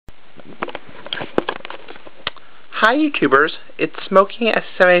Hi YouTubers, it's Smoking at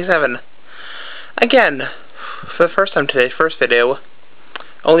 77. Again, for the first time today, first video.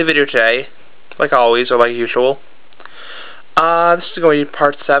 Only video today, like always, or like usual. This is going to be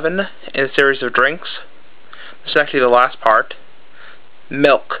part 7 in a series of drinks. This is actually the last part.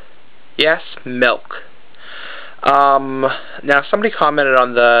 Milk. Yes, milk. Now somebody commented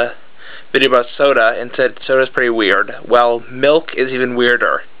on the video about soda and said soda's pretty weird. Well, milk is even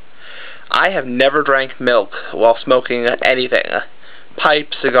weirder. I have never drank milk while smoking anything. Pipe,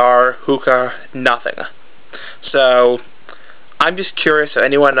 cigar, hookah, nothing. So, I'm just curious if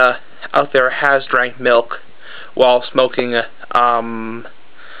anyone out there has drank milk while smoking a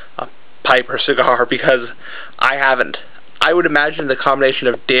pipe or cigar, because I haven't. I would imagine the combination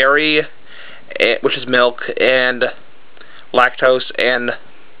of dairy, which is milk, and lactose and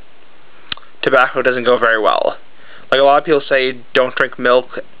tobacco doesn't go very well. Like, a lot of people say don't drink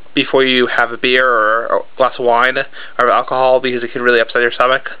milk before you have a beer or a glass of wine or alcohol because it can really upset your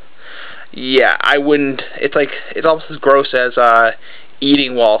stomach. Yeah, I wouldn't. It's like, it's almost as gross as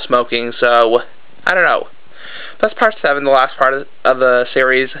eating while smoking, so I don't know. That's part 7, the last part of the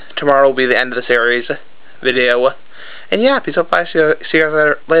series. Tomorrow will be the end of the series video. And yeah, peace out, bye, see you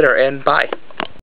guys later, and bye.